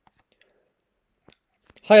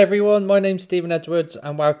Hi everyone, my name's Stephen Edwards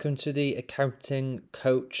and welcome to the Accounting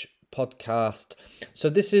Coach podcast. So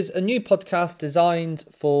this is a new podcast designed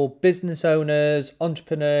for business owners,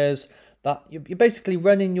 entrepreneurs, that you're basically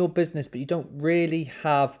running your business but you don't really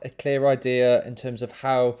have a clear idea in terms of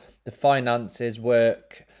how the finances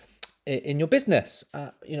work in your business.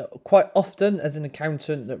 Quite often as an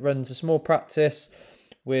accountant that runs a small practice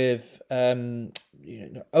with over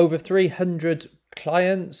 300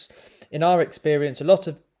 clients, in our experience, a lot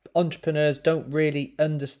of entrepreneurs don't really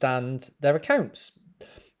understand their accounts.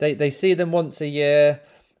 They see them once a year.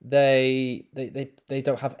 They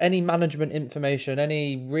don't have any management information,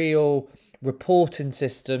 any real reporting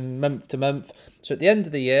system month to month. So at the end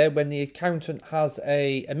of the year, when the accountant has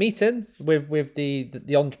a meeting with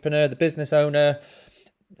the entrepreneur, the business owner,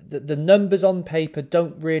 the numbers on paper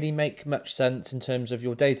don't really make much sense in terms of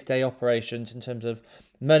your day-to-day operations, in terms of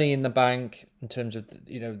money in the bank, in terms of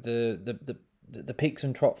the peaks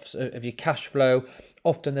and troughs of your cash flow.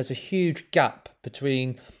 Often there's a huge gap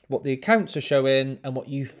between what the accounts are showing and what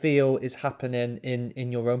you feel is happening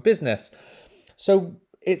in your own business. So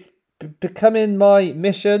it's becoming my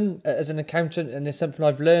mission as an accountant, and it's something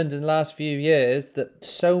I've learned in the last few years, that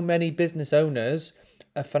so many business owners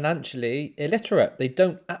are financially illiterate. They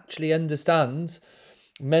don't actually understand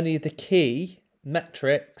many of the key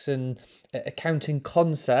metrics and accounting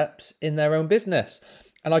concepts in their own business.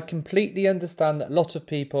 And I completely understand that a lot of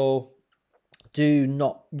people do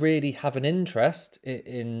not really have an interest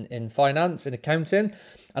in finance, in accounting.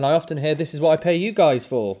 And I often hear, this is what I pay you guys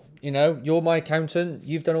for. You're my accountant,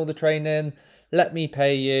 you've done all the training, let me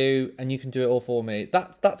pay you and you can do it all for me.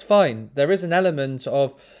 That's fine. There is an element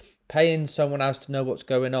of paying someone else to know what's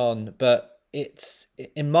going on, but it's,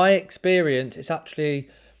 in my experience, it's actually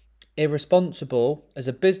irresponsible as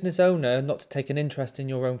a business owner not to take an interest in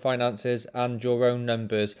your own finances and your own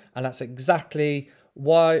numbers. And that's exactly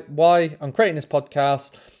why I'm creating this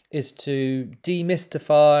podcast, is to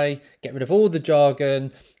demystify, get rid of all the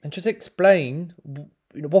jargon and just explain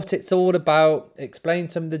what it's all about. Explain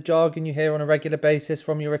some of the jargon you hear on a regular basis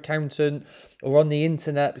from your accountant or on the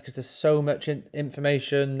internet, because there's so much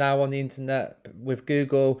information now on the internet with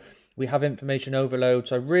Google. We have information overload.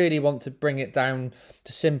 So I really want to bring it down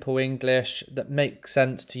to simple English that makes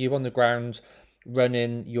sense to you on the ground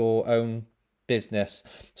running your own business.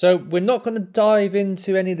 So we're not going to dive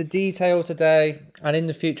into any of the detail today, and in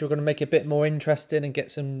the future we're going to make it a bit more interesting and get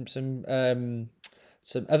some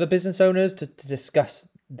other business owners to discuss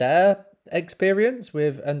their experience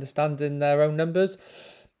with understanding their own numbers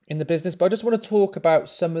in the business. But I just want to talk about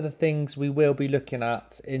some of the things we will be looking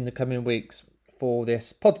at in the coming weeks for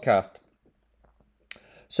this podcast.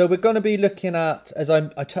 So we're going to be looking at, as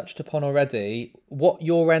I touched upon already, what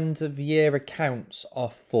your end of year accounts are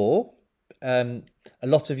for. A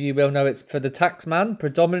lot of you will know it's for the tax man.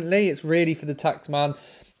 Predominantly, it's really for the tax man,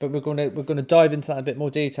 but we're going to dive into that in a bit more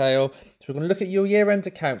detail. So we're going to look at your year-end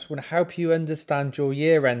accounts. We're going to help you understand your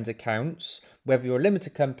year-end accounts, whether you're a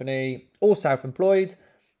limited company or self-employed.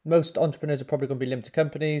 Most entrepreneurs are probably going to be limited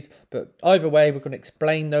companies, but either way, we're going to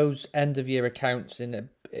explain those end-of-year accounts in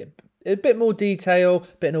a bit more detail,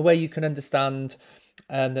 but in a way you can understand,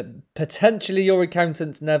 and that potentially your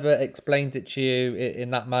accountant's never explained it to you in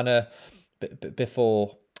that manner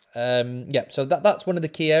before. So that's one of the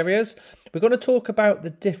key areas. We're going to talk about the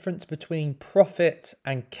difference between profit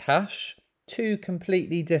and cash, two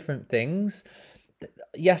completely different things.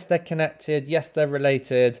 Yes, they're connected. Yes, they're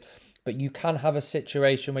related. But you can have a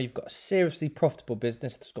situation where you've got a seriously profitable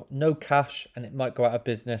business that's got no cash, and it might go out of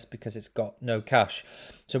business because it's got no cash.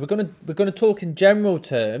 So we're going to talk in general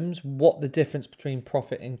terms what the difference between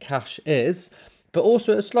profit and cash is, but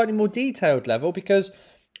also at a slightly more detailed level, because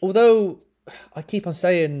although I keep on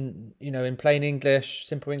saying, in plain English,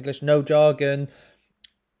 simple English, no jargon,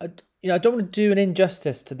 I don't want to do an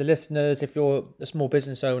injustice to the listeners. If you're a small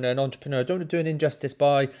business owner, an entrepreneur, I don't want to do an injustice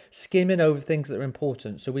by skimming over things that are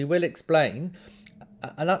important. So we will explain,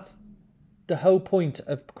 and that's the whole point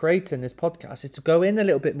of creating this podcast, is to go in a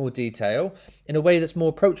little bit more detail in a way that's more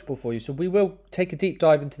approachable for you. So we will take a deep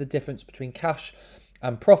dive into the difference between cash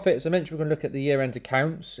and profit. As I mentioned, we're going to look at the year-end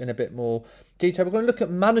accounts in a bit more detail. We're going to look at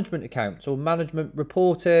management accounts or management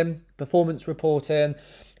reporting, performance reporting.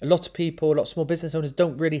 A lot of small business owners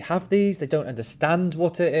don't really have these. They don't understand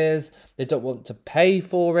what it is. They don't want to pay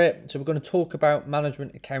for it. So we're going to talk about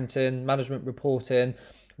management accounting, management reporting,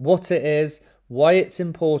 what it is, why it's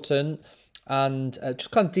important, and just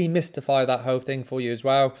kind of demystify that whole thing for you as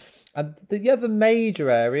well. And the other major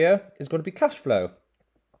area is going to be cash flow.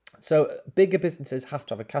 So bigger businesses have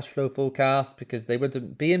to have a cash flow forecast because they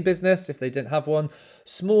wouldn't be in business if they didn't have one.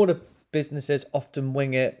 Smaller businesses often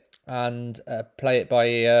wing it and play it by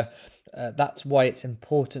ear. That's why it's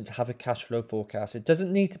important to have a cash flow forecast. It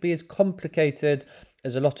doesn't need to be as complicated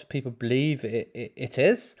as a lot of people believe it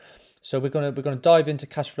is. So we're gonna dive into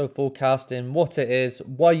cash flow forecasting, what it is,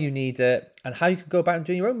 why you need it, and how you can go about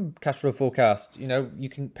doing your own cash flow forecast. You know, you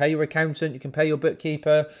can pay your accountant, you can pay your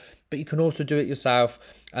bookkeeper, but you can also do it yourself.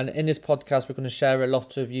 And in this podcast, we're going to share a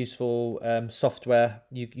lot of useful software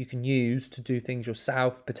you can use to do things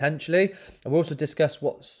yourself potentially. And we'll also discuss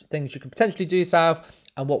what things you can potentially do yourself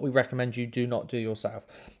and what we recommend you do not do yourself.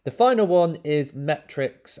 The final one is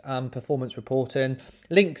metrics and performance reporting.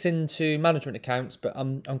 Links into management accounts, but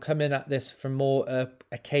I'm coming at this from more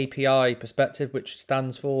a KPI perspective, which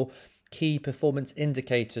stands for key performance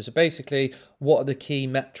indicators. So basically, what are the key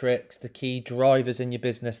metrics, the key drivers in your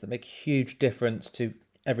business that make a huge difference to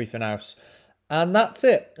everything else? And that's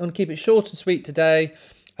it. I'm going to keep it short and sweet today,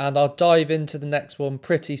 and I'll dive into the next one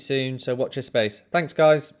pretty soon. So watch your space. Thanks,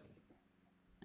 guys.